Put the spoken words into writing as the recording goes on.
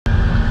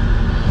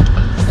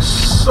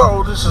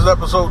So this is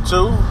episode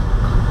 2.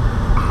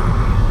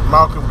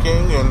 Malcolm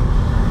King and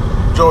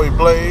Joey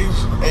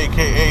Blaze,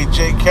 aka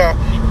J Cat,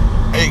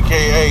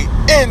 aka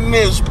In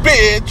This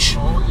Bitch.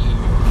 Oh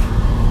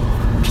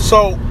yeah.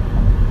 So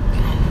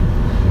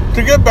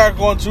to get back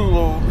onto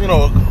a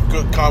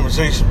good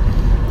conversation,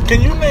 can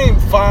you name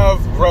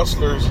 5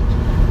 wrestlers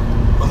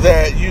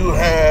that you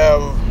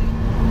have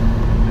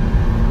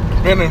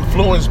been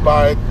influenced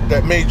by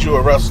that made you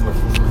a wrestler?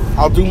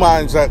 I'll do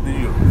mine after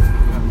you.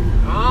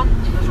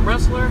 As a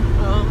wrestler, I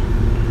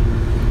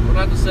would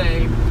have to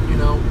say,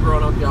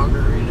 growing up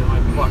younger,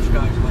 I watched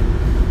guys like,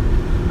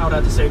 I would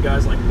have to say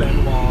guys like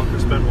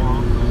Chris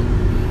Benoit,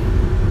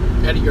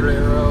 Eddie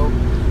Guerrero,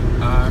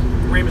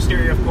 Rey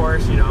Mysterio, of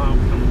course.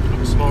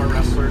 I'm a smaller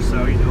wrestler,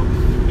 so,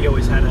 he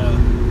always had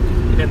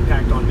an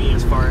impact on me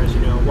as far as,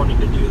 wanting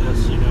to do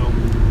this,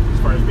 as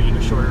far as being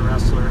a shorter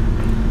wrestler.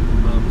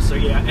 So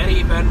yeah,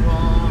 Eddie,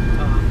 Benoit,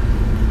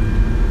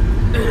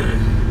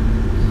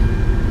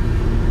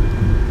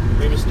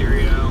 Rey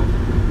Mysterio.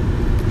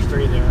 There's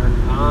 3 there.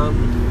 I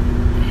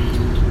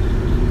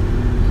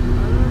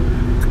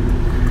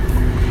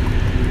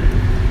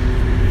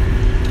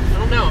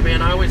don't know, man.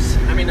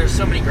 There's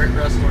so many great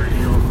wrestlers,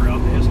 throughout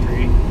the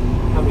history.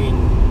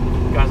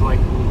 Guys like,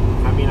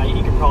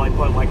 you could probably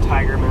put like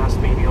Tiger Mask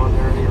maybe on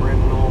there, the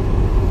original.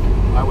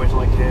 I always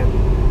liked him.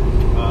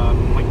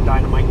 Like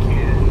Dynamite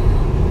Kid.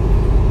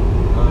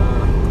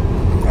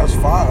 That's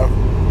 5.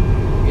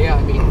 Yeah,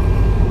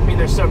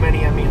 there's so many.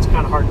 It's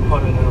kind of hard to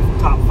put it in a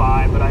top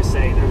 5, but I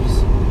say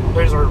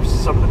those are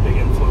some of the big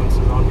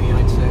influences on me,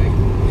 I'd say.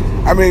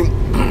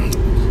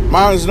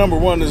 Mine's number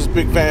 1 is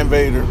Big Van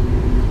Vader,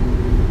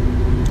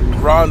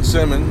 Ron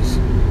Simmons,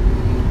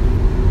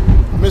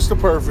 Mr.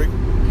 Perfect,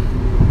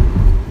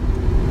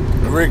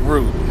 Rick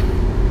Rude.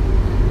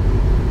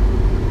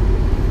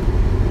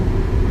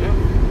 Yeah.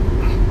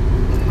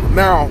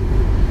 Now,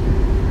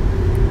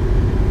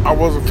 I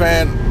was a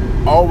fan,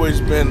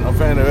 always been a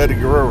fan of Eddie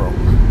Guerrero.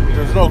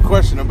 There's no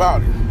question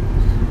about it.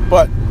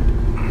 But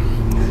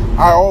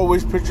I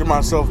always picture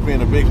myself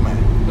being a big man.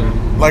 Yeah.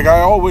 Like,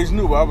 I always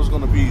knew I was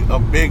going to be a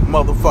big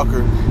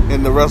motherfucker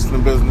in the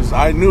wrestling business.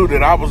 I knew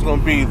that I was going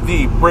to be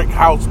the brick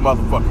house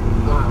motherfucker.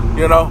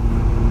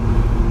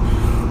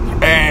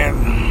 And,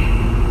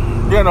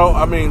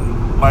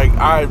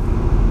 I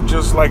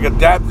just,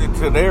 adapted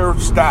to their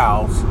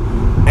styles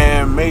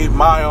and made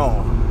my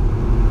own.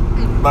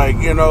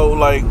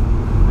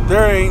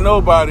 There ain't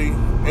nobody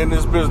in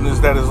this business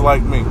that is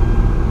like me.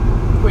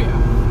 Oh, yeah.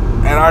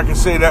 And I can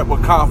say that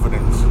with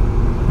confidence.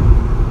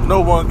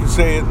 No one can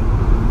say it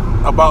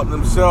about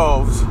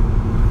themselves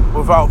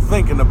without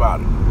thinking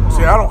about it.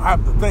 See, I don't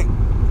have to think.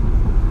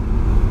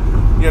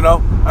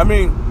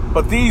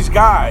 But these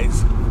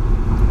guys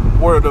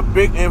were the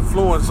big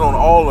influence on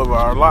all of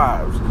our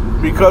lives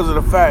because of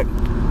the fact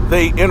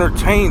they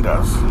entertained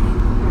us.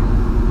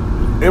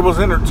 It was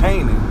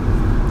entertaining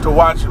to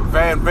watch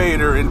Van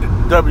Vader in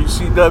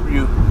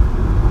WCW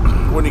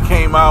when he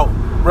came out,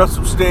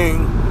 wrestled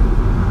Sting,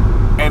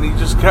 and he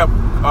just kept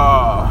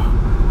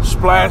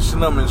splashing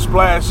them,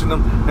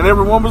 and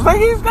everyone was like,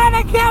 "He's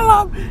gonna kill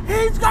him!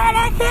 He's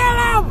gonna kill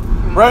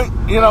him!" Right?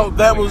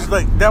 That was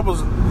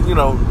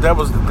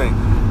the thing.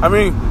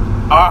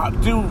 I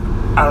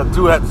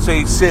do have to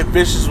say Sid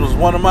Vicious was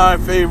one of my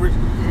favorites,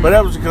 but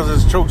that was because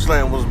his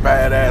chokeslam was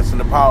badass in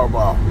the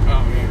Powerbomb.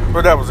 Oh, yeah.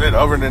 But that was it.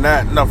 Other than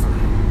that, nothing.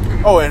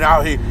 Oh, and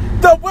out here,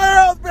 the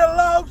world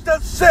belongs to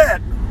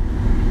Sid.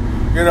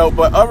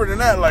 But other than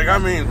that,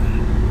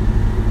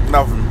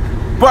 nothing.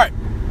 But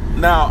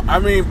now,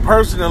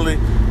 personally,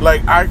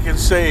 I can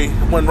say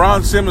when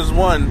Ron Simmons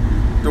won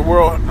the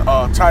world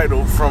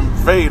title from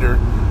Vader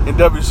in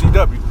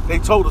WCW, they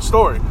told a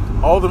story.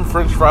 All them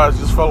French fries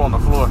just fell on the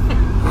floor.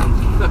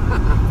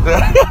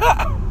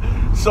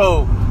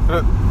 So,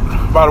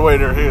 by the way,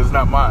 they're his,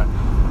 not mine.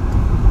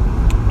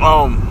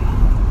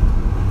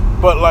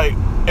 But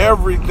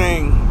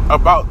everything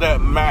about that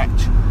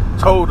match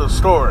told a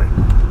story.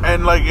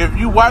 And if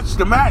you watch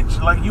the match,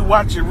 you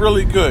watch it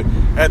really good.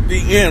 At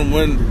the end,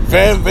 when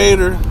Van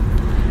Vader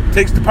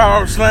takes the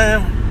power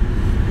slam,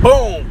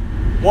 boom,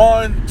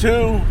 1,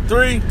 2,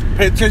 3.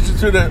 Pay attention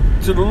to the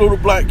little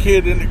black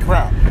kid in the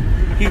crowd.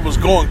 He was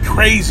going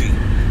crazy.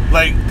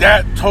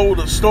 That told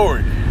a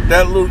story.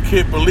 That little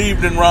kid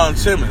believed in Ron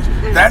Simmons.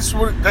 That's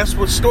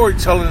what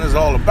storytelling is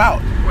all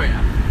about. Oh,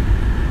 yeah.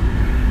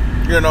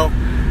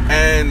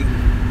 And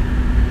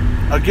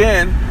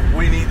again,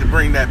 we need to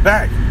bring that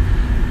back.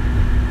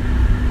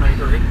 I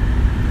agree.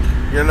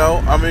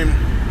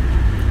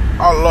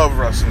 I love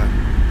wrestling.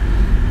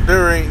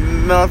 There ain't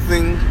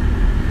nothing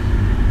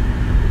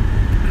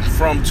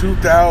from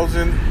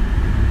 2000,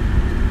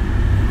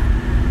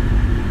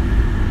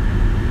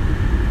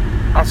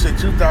 I'll say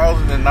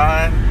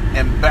 2009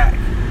 and back,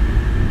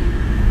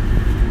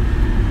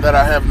 that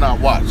I have not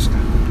watched.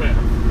 Yeah.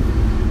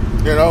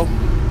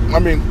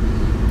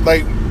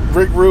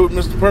 Rick Rude,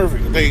 Mr.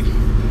 Perfect.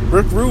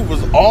 Rick Rude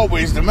was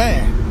always the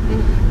man.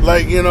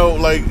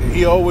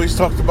 He always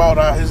talked about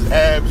how his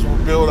abs were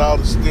built out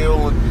of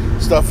steel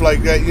and stuff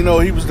like that. He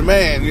was the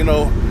man.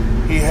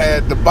 He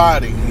had the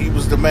body. He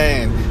was the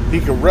man. He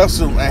could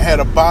wrestle and had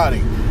a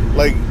body.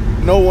 Like,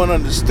 no one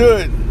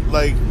understood,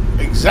 like,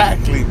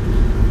 exactly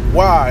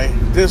why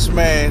this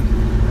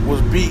man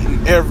was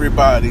beating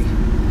everybody,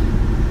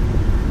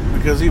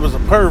 because he was a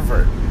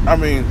pervert. I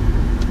mean,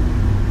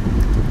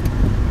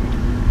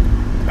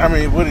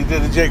 what he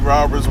did to Jake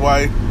Roberts'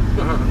 wife,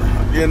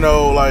 you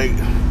know, like,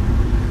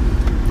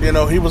 you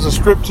know, he was a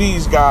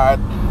striptease god,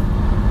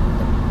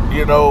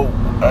 you know,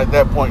 at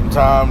that point in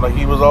time. Like,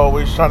 he was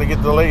always trying to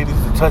get the ladies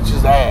to touch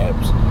his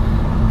abs.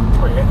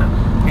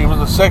 He was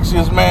the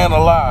sexiest man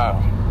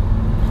alive,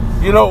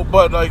 you know.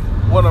 But like,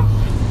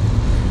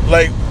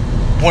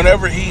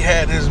 whenever he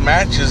had his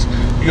matches,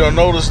 you'll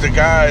notice the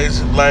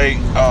guys, like,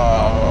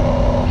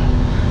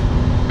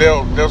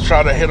 they'll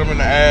try to hit him in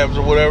the abs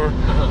or whatever,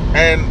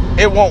 and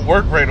it won't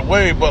work right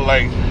away. But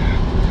like,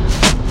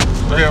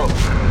 you know,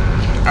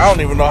 I don't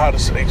even know how to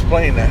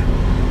explain that.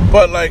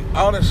 But like,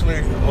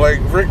 honestly, like,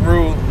 Rick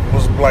Rude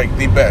was like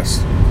the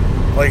best.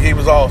 Like, he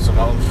was awesome.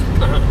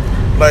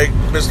 Like,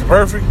 Mr.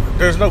 Perfect,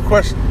 there's no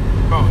question.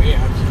 Oh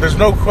yeah. There's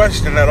no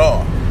question at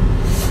all.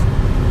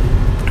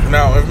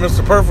 Now, if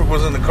Mr. Perfect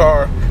was in the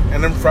car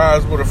and them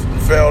fries would have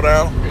fell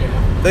down,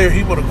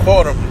 he would have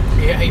caught him.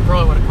 Yeah, he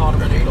probably would have caught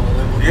him and ate all of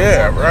them.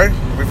 Yeah, right?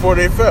 Before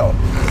they fell.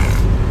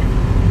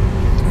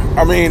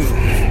 I mean,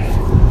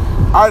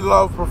 I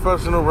love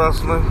professional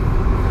wrestling.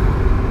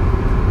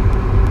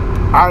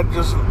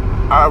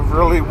 I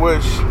really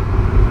wish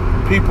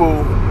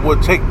people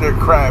would take their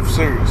craft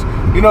serious.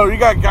 You know, you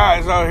got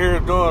guys out here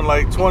doing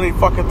like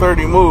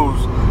 30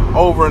 moves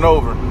over and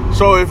over.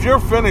 So if your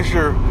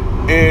finisher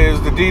is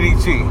the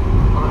DDT,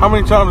 how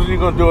many times are you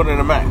going to do it in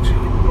a match?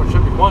 Well, it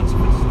should be once if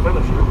it's the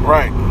finisher.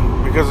 Right,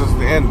 because it's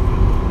the end.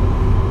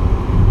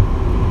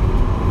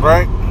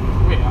 Right?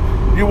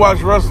 Yeah. You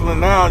watch wrestling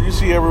now, you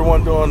see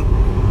everyone doing,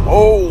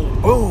 oh,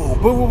 boom,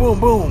 boom, boom,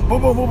 boom,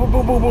 boom, boom, boom, boom,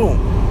 boom, boom,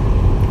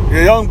 boom.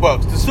 The Young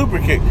Bucks, the super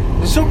kick.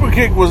 The super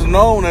kick was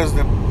known as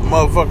the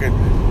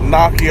motherfucking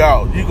knock you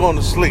out. You going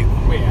to sleep.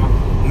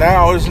 Yeah.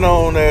 Now it's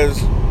known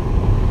as,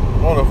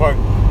 well,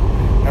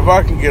 if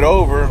I can get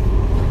over,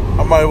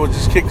 I might as well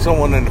just kick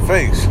someone in the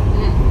face.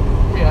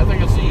 Yeah, I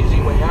think it's the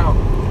easy way out.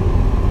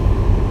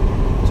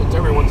 Since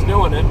everyone's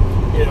doing it,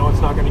 you know,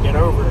 it's not going to get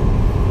over.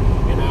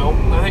 You know,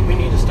 I think we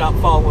need to stop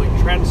following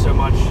trends so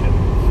much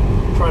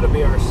and try to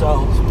be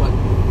ourselves, but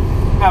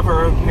have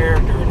our own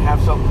character and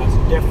have something that's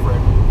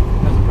different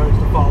as opposed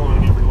to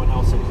following everyone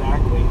else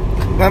exactly.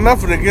 Now,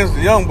 nothing against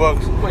the Young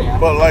Bucks,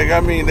 but like, I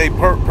mean, they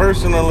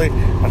personally,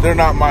 they're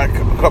not my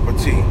cup of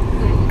tea.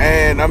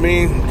 And I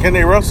mean, can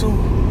they wrestle?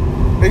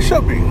 They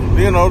should be.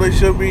 You know, they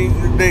should be.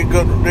 They're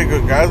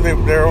good guys.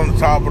 They're on the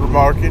top of the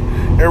market.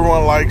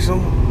 Everyone likes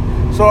them.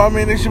 So I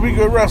mean, they should be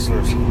good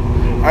wrestlers.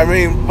 I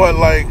mean, but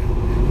like,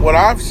 what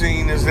I've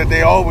seen is that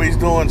they always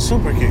doing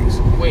super kicks.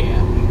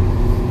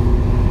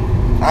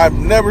 I've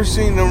never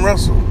seen them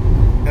wrestle,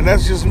 and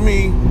that's just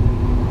me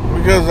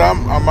because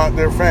I'm out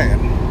there fan.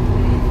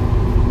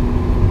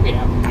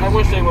 Yeah, I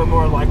wish they were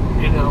more like,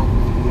 you know,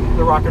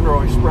 the Rock and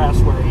Roll Express,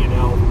 where you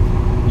know,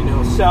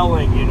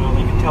 selling. You know,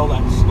 they could tell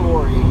that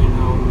story. You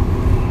know,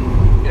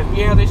 and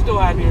yeah, they still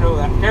had, you know,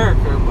 that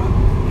character, but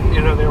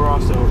you know, they were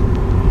also,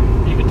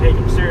 you could take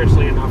them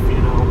seriously enough. You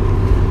know,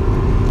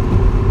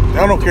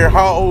 I don't care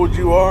how old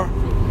you are,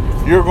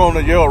 you're going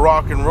to yell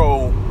rock and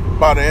roll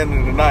by the end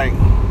of the night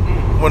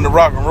when the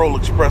Rock and Roll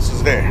Express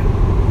is there.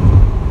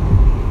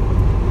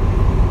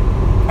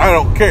 I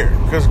don't care,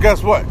 because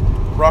guess what?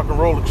 Rock and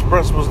Roll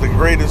Express was the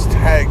greatest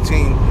tag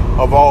team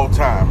of all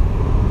time.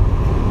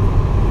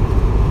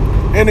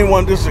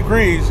 Anyone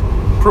disagrees,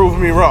 prove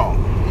me wrong.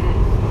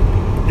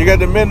 You got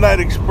the Midnight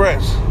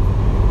Express.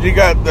 You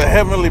got the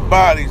Heavenly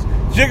Bodies.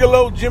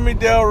 Gigolo Jimmy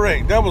Del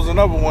Rey. That was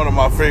another one of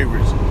my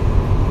favorites.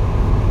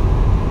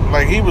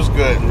 Like, he was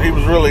good. He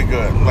was really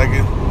good. Like,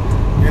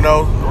 you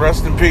know,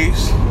 rest in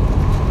peace.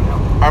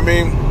 I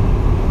mean,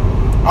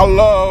 I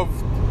love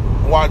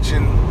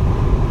watching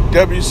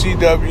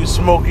WCW,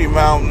 Smoky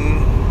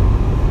Mountain.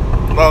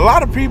 A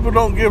lot of people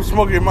don't give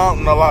Smoky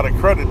Mountain a lot of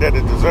credit that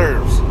it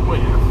deserves.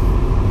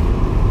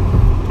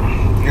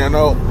 You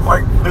know,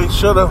 like, they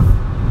should have.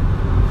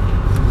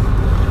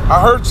 I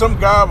heard some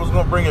guy was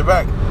going to bring it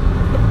back.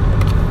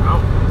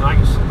 Oh,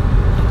 nice.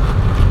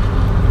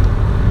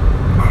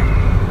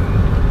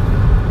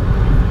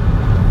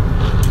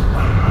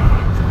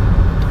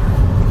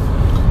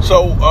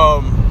 So,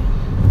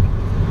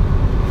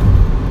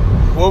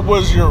 what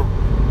was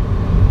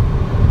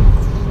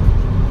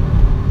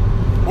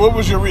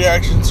your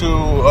reaction to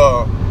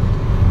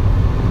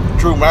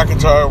Drew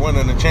McIntyre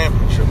winning the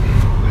championship?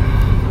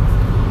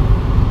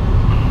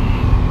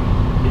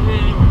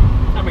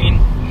 I mean,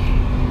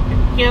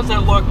 he has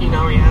that look, you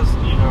know, he has,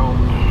 you know,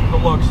 the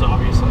looks,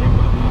 obviously,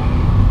 but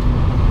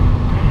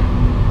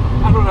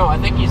I don't know, I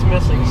think he's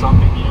missing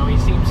something, you know, he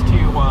seems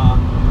too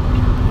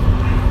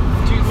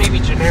maybe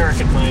generic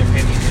in my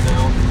opinion, you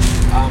know,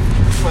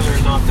 whether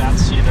or not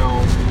that's, you know,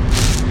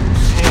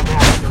 him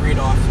having to read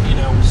off, you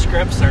know,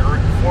 scripts that are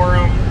written for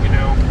him, you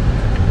know.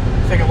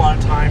 I think a lot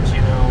of times,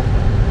 you know,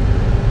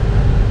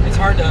 it's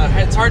hard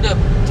to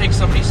take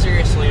somebody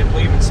seriously and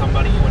believe in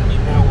somebody when you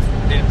know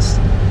it's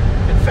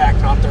in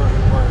fact not their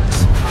own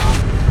words.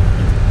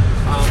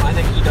 I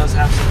think he does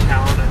have some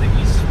talent. I think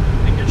he's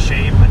in good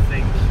shape. I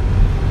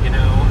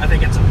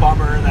think it's a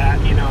bummer that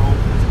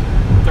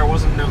there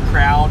wasn't no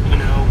crowd.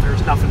 There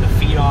was nothing to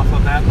feed off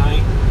of that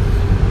night.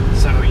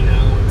 So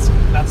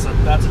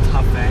that's a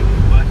tough thing.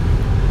 But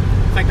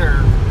I think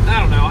I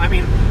don't know. I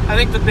mean, I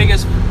think the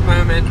biggest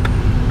moment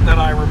that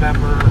I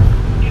remember,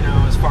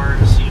 as far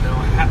as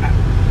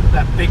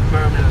that big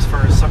moment as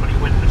far as somebody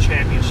winning the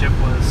championship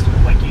was,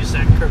 like you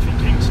said, Kofi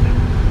Kingston.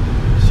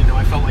 Because,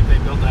 I felt like they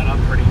built that up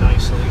pretty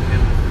nicely,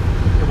 and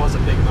it was a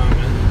big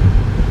moment.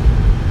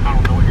 I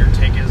don't know what your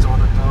take is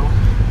on it, though.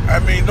 I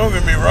mean, don't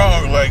get me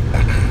wrong, like,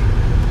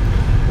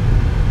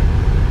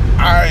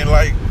 I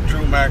like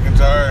Drew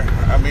McIntyre.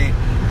 I mean,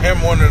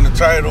 him winning the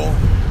title,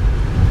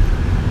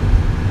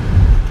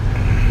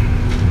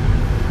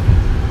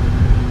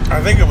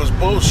 I think it was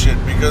bullshit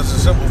because the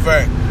simple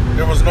fact,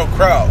 there was no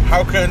crowd.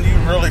 How can you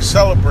really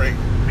celebrate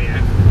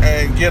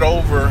and get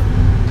over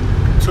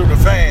to the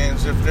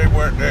fans if they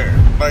weren't there?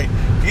 Like,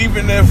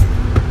 even if,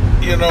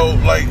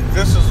 like,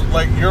 this is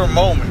like your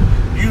moment.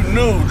 You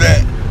knew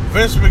that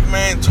Vince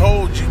McMahon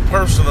told you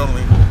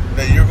personally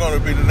that you're going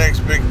to be the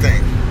next big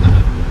thing.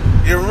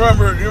 You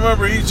remember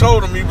he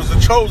told him he was the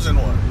chosen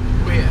one.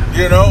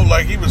 Yeah.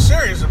 Like, he was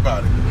serious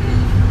about it.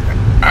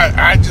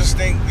 I just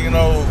think,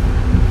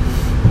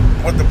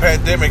 what the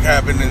pandemic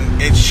happened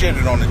and it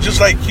shitted on it. Just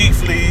like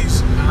Keith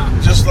Lee's,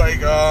 just like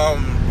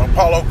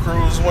Apollo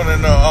Crews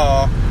winning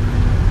the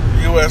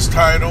U.S.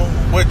 title,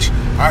 which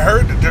I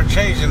heard that they're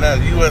changing that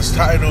U.S.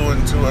 title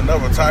into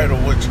another title,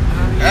 which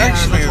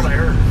actually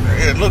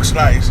it looks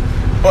nice.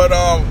 But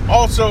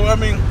also, I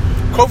mean,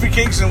 Kofi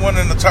Kingston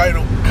winning the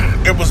title,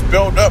 it was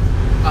built up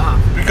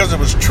because it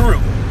was true.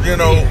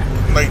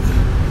 Like,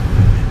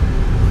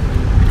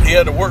 he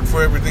had to work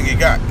for everything he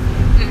got.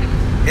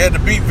 He had to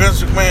beat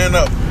Vince McMahon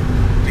up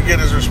to get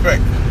his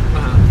respect.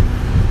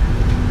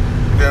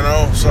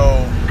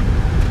 So,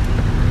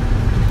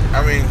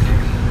 I mean,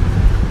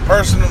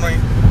 personally,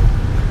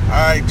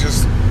 I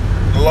just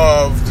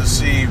love to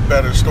see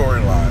better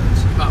storylines.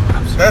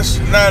 That's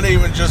not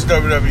even just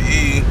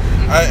WWE.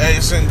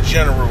 It's in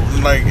general.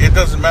 Like, it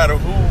doesn't matter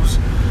whose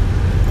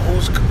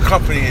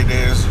company it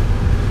is.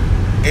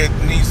 It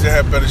needs to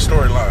have better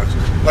storylines.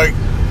 Like,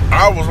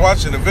 I was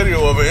watching a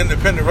video of an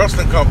independent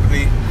wrestling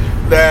company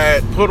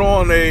that put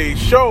on a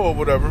show or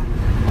whatever.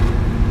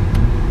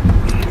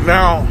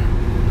 Now,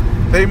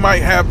 they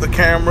might have the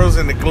cameras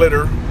and the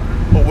glitter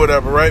or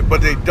whatever, right?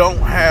 But they don't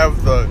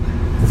have the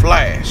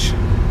flash.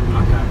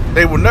 Okay.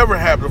 They will never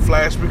have the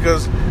flash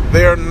because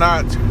they are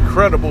not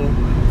credible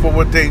for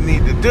what they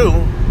need to do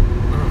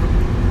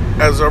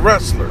as a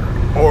wrestler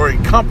or a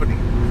company.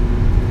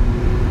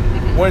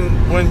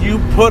 When you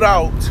put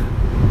out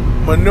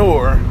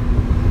manure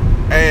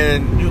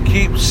and you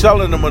keep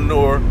selling the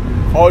manure,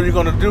 all you're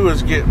going to do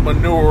is get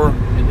manure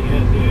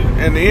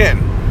in the end.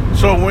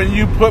 So when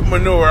you put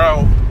manure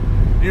out,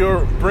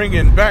 you're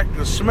bringing back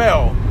the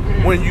smell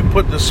when you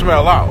put the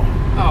smell out.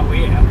 Oh,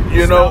 yeah.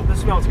 The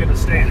smell's going to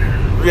stay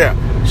there. Yeah.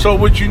 So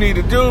what you need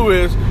to do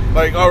is,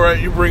 like, all right,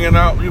 you're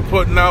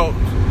putting out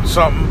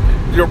something.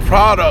 Your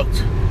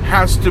product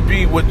has to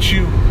be what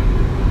you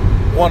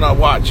want to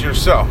watch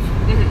yourself.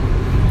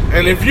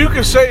 And if you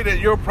can say that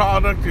your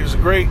product is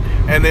great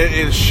and it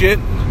is shit,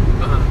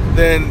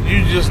 then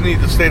you just need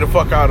to stay the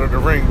fuck out of the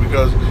ring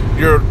because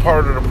you're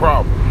part of the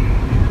problem.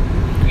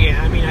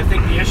 Yeah, I mean, I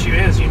think the issue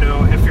is,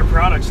 if your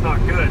product's not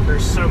good,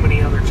 there's so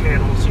many other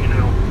channels,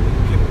 people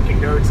can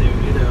go to,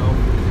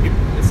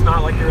 It's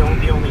not like you're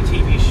the only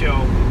TV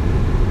show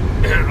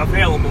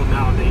available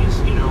nowadays,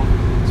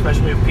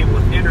 especially with people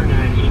with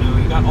internet,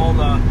 you got all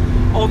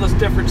those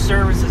different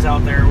services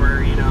out there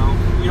where, you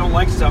don't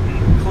like something,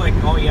 click,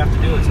 all you have to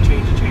do is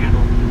change the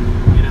channel,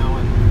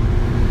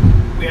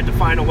 and we had to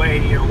find a way,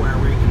 where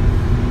we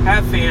can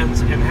have fans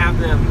and have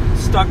them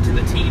stuck to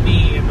the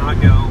TV and not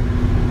go,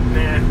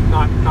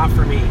 nah, not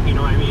for me, you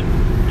know what I mean?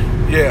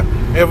 Yeah,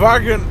 if I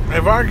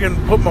can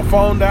put my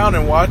phone down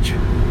and watch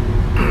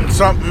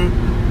something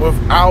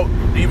without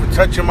even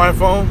touching my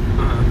phone,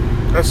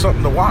 that's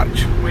something to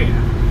watch. Well, yeah.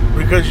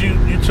 Because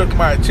you took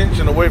my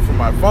attention away from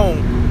my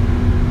phone.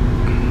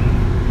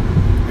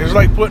 It's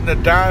like putting a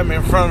dime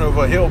in front of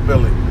a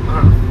hillbilly.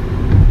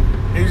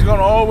 He's going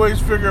to always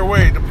figure a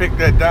way to pick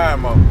that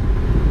dime up.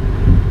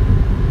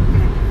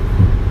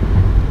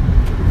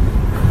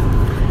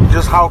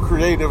 Just how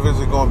creative is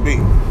it going to be?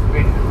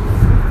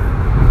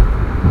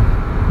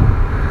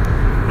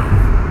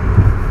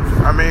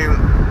 I mean,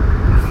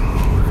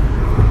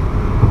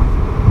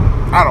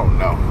 I don't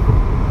know.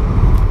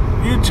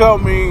 You tell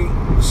me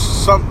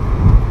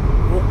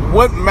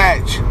what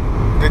match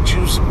that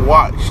you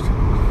watched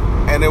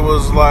and it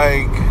was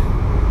like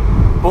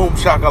boom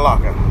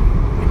shakalaka.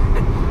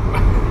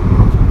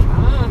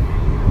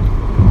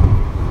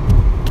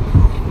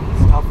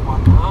 It's a tough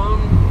one.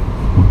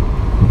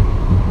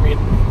 I mean, I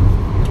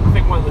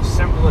think one of the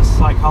simplest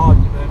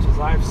psychology matches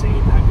I've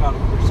seen that got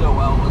over so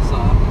well was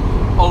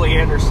Ole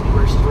Anderson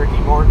versus Ricky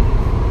Morton.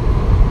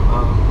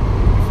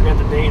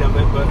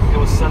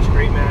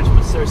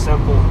 so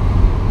simple.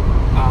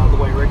 The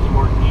way Ricky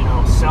Morton,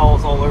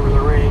 sells all over the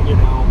ring,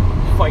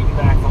 fighting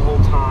back the whole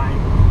time,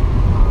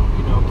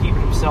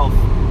 keeping himself,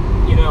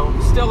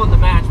 still in the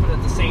match, but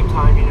at the same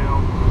time,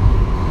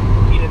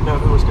 he didn't know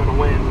who was going to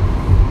win.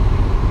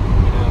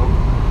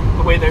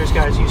 The way those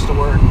guys used to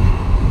work,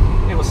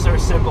 it was so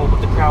simple,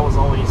 but the crowd was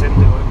always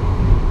into it.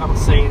 I would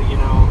say,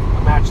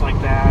 a match like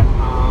that,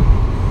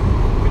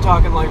 we're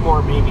talking like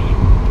more maybe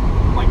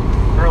like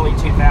early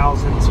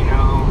 2000s,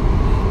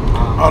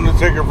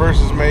 Undertaker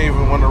versus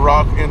Maven when The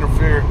Rock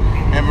interfered,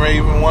 and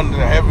Maven won the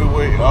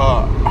heavyweight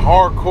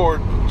hardcore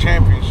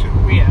championship.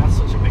 Yeah, that's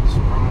such a big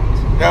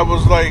surprise. That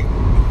was like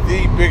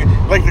the big,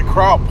 like the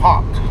crowd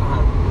popped,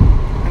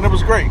 and it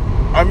was great.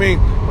 I mean,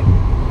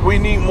 we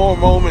need more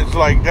moments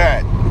like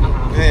that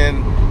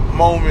than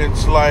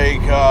moments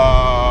like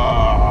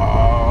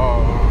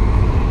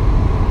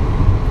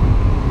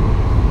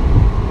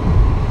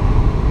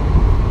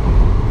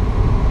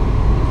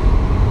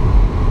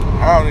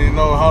I don't even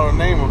know how to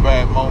name a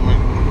bad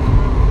moment.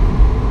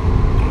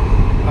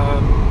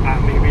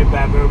 Maybe a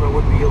bad moment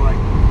would be like,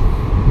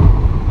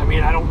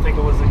 I don't think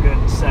it was a good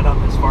setup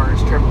as far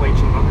as Triple H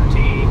and Booker T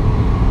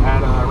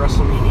at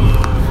WrestleMania.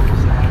 What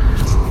was that?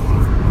 Which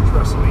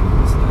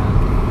WrestleMania was that?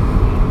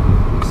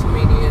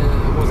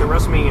 Was it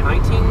WrestleMania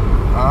 19?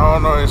 I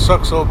don't know. It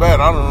sucked so bad.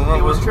 I don't remember.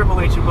 It was Triple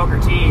H and Booker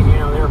T.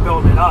 And, they were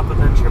building it up, and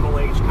then Triple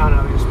H kind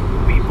of just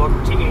beat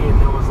Booker T,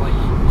 and it was like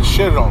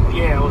shit on it.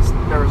 Yeah,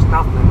 there was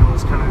nothing. It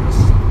was kind of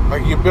just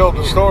like you build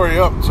the story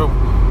up to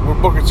where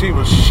Booker T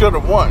should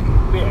have won.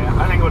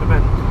 Yeah, I think it would have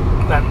been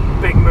that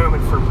big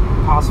moment for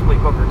possibly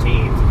Booker T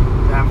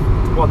to have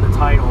won the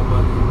title,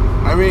 but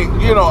I mean,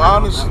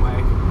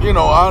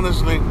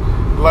 honestly,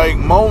 like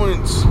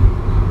moments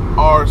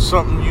are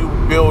something you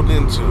build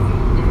into,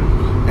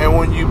 and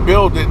when you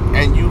build it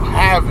and you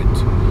have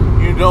it,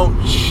 you don't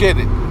shit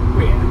it.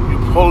 Yeah. You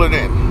pull it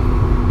in.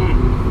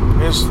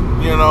 It's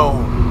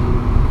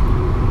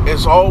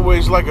it's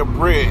always like a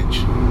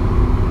bridge.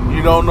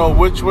 You don't know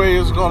which way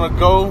it's gonna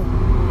go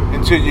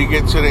until you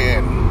get to the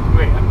end.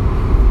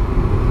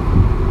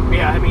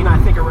 Yeah, I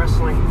think a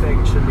wrestling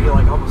thing should be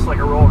like almost like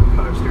a roller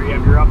coaster. You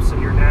have your ups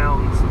and your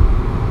downs.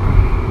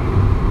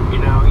 You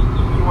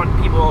want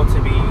people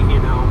to be,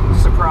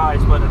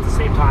 surprised, but at the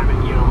same time,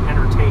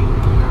 entertained.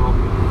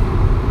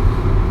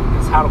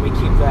 It's how do we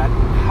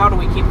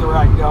keep the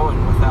ride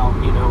going without,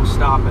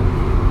 stopping?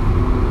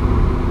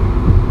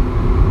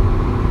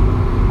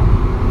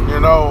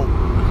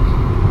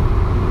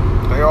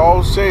 They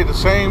all say the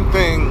same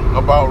thing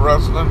about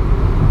wrestling.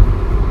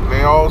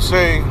 They all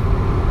say,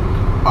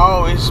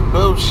 oh, it's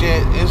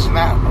bullshit. It's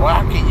not.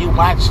 Why can you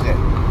watch that?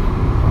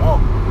 Well,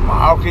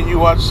 how can you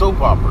watch soap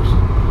operas?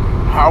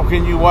 How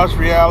can you watch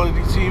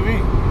reality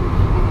TV?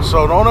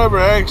 So don't ever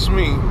ask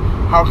me,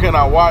 how can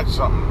I watch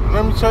something?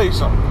 Let me tell you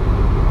something.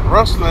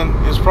 Wrestling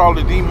is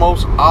probably the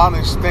most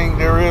honest thing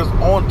there is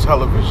on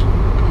television.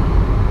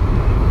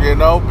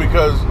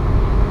 Because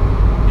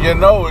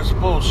it's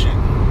bullshit.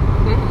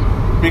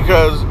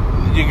 Because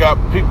you got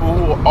people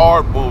who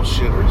are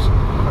bullshitters.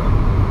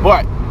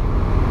 But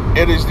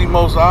it is the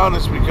most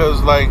honest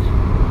because, like,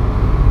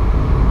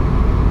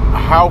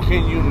 how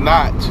can you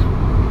not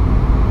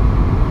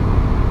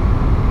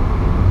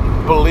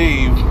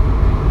believe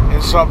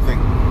in something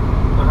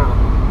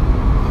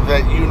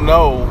that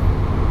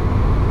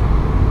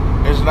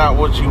is not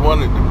what you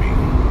want it to be?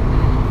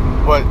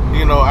 But,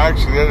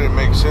 actually that didn't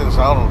make sense.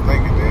 I don't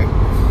think it did.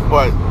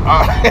 But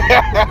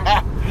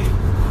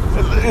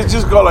it's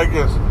just go like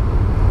this.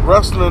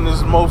 Wrestling is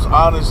the most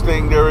honest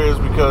thing there is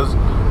because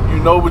you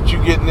know what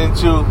you're getting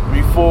into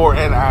before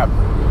and after.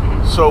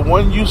 So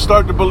when you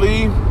start to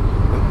believe,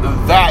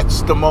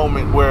 that's the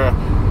moment where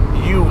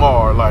you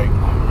are like,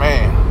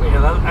 man.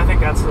 Yeah, I think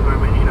that's the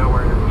moment,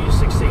 where you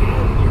succeeded,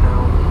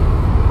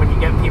 when you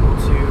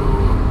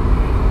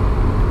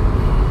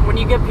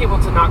get people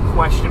to not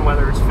question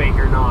whether it's fake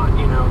or not,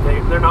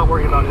 they're not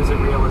worried about is it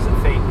real, is it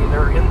fake,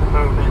 they're in the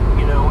moment,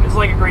 it's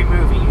like a great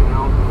movie,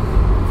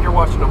 if you're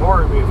watching a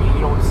horror movie,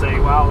 you don't say,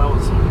 wow,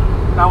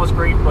 that was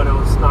great, but it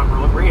was not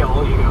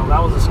real,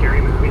 that was a scary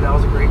movie, that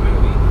was a great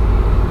movie,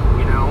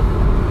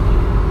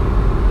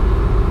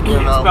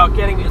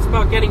 It's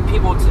about getting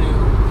people to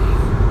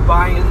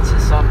buy into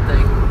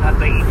something that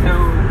they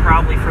know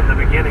probably from the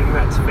beginning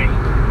that's fake.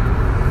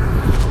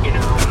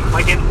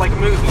 Like a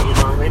movie,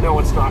 they know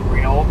it's not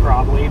real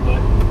probably,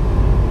 but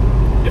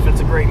if it's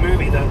a great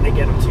movie, then they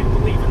get them to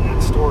believe in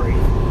that story.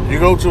 You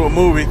go to a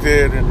movie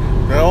theater,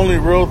 the only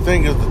real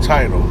thing is the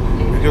title.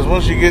 Because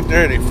once you get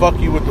there, they fuck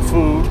you with the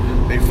food,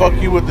 they fuck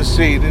you with the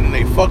seating,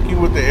 they fuck you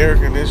with the air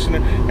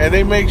conditioning, and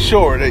they make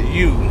sure that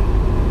you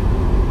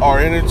are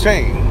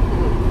entertained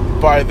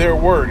by their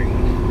wording.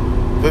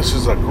 This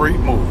is a great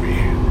movie.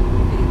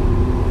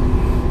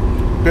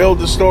 Build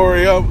the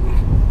story up,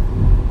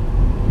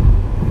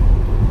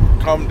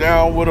 come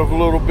down with a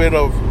little bit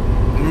of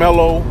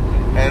mellow,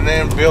 and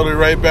then build it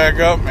right back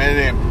up, and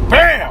then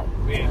BAM!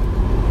 Yeah.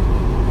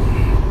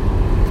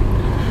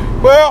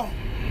 Well,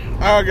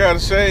 I gotta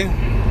say,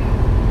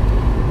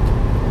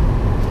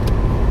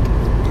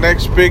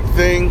 next big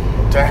thing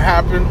to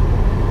happen.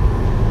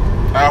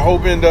 I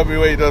hope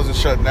NWA doesn't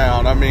shut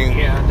down. I mean,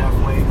 yeah,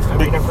 definitely. I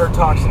mean, I've heard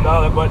talks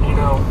about it, but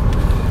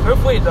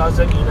hopefully it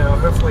doesn't.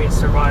 Hopefully it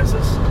survives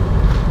this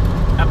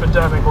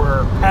epidemic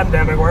or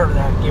pandemic, whatever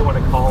that you want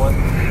to call it.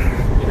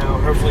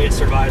 Hopefully it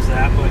survives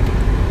that. But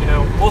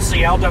we'll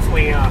see. I'll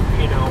definitely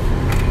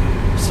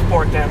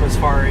support them as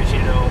far as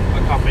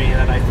a company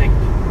that I think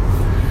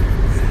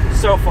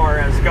so far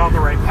has gone the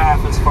right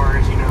path as far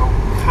as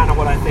kind of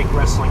what I think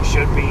wrestling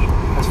should be,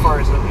 as far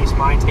as at least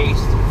my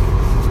taste.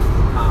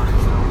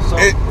 So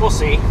we'll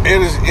see.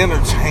 It is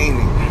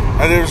entertaining,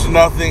 and there's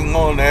nothing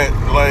on that.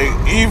 Like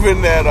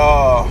even that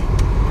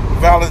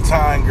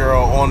Valentine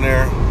girl on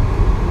there,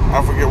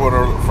 I forget what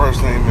her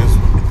first name is.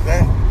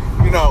 That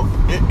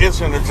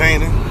it's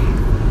entertaining.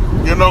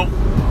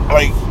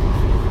 Like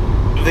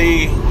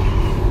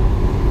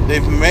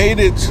they've made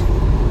it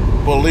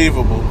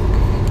believable.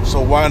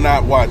 So why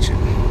not watch it?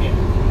 Yeah,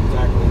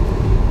 exactly.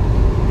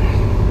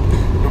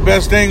 The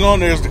best thing on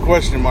there is the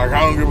question mark.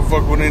 I don't give a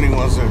fuck what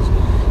anyone says.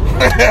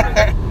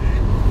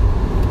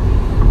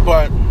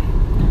 But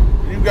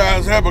you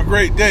guys have a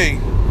great day.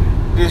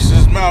 This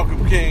is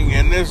Malcolm King,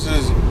 and this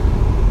is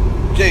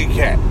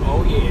J-Cat.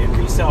 Oh yeah,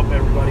 peace out,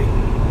 everybody.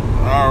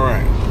 All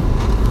right.